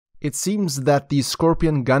It seems that the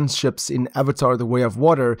Scorpion Gunships in Avatar: The Way of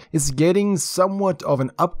Water is getting somewhat of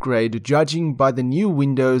an upgrade judging by the new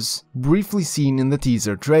windows briefly seen in the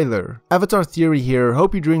teaser trailer. Avatar Theory here,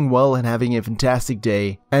 hope you're doing well and having a fantastic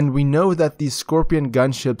day. And we know that the Scorpion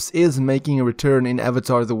Gunships is making a return in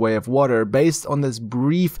Avatar: The Way of Water based on this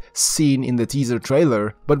brief scene in the teaser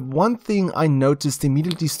trailer, but one thing I noticed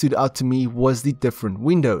immediately stood out to me was the different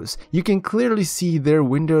windows. You can clearly see their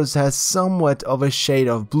windows has somewhat of a shade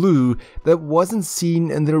of blue that wasn't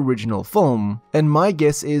seen in the original film, and my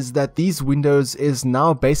guess is that these windows is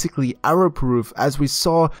now basically arrow proof, as we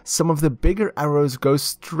saw some of the bigger arrows go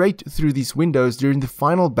straight through these windows during the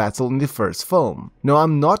final battle in the first film. Now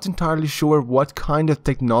I'm not entirely sure what kind of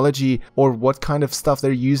technology or what kind of stuff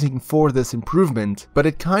they're using for this improvement, but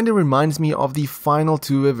it kind of reminds me of the final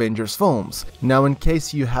two Avengers films. Now in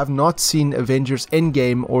case you have not seen Avengers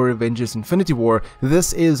Endgame or Avengers Infinity War,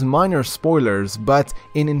 this is minor spoilers, but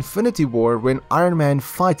in Infinity War, when Iron Man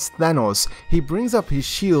fights Thanos, he brings up his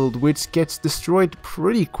shield which gets destroyed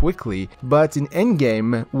pretty quickly, but in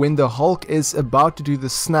Endgame, when the Hulk is about to do the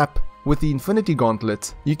snap with the Infinity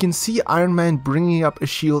Gauntlet, you can see Iron Man bringing up a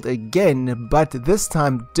shield again, but this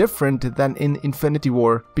time different than in Infinity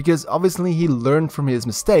War, because obviously he learned from his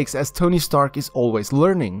mistakes, as Tony Stark is always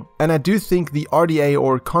learning. And I do think the RDA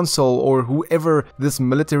or console or whoever this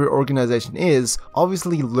military organization is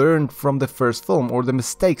obviously learned from the first film or the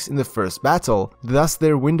mistakes in the first battle, thus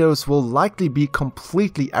their windows will likely be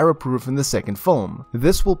completely arrow-proof in the second film.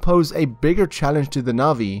 This will pose a bigger challenge to the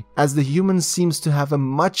Na'vi, as the humans seems to have a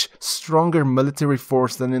much stronger military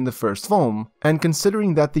force than in the first film, and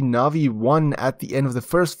considering that the Na'vi won at the end of the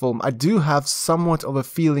first film, I do have somewhat of a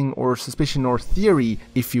feeling or suspicion or theory,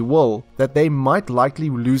 if you will, that they might likely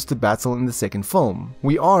lose the battle in the second film.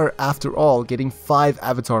 We are, after all, getting 5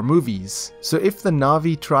 Avatar movies, so if the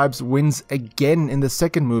Na'vi tribes wins again in the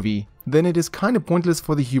second movie, then it is kind of pointless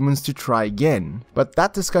for the humans to try again. But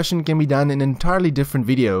that discussion can be done in an entirely different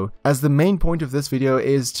video, as the main point of this video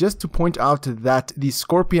is just to point out that the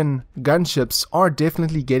Scorpion Gunships are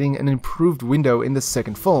definitely getting an improved window in the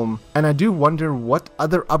second film, and I do wonder what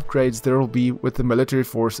other upgrades there will be with the military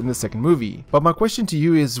force in the second movie. But my question to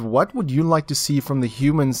you is, what would you like to see from the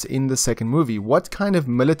humans in the second movie? What kind of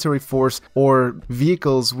military force or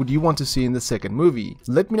vehicles would you want to see in the second movie?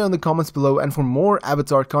 Let me know in the comments below, and for more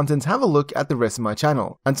Avatar content, have a look at the rest of my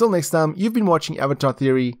channel. Until next time, you've been watching Avatar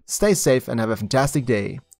Theory, stay safe and have a fantastic day.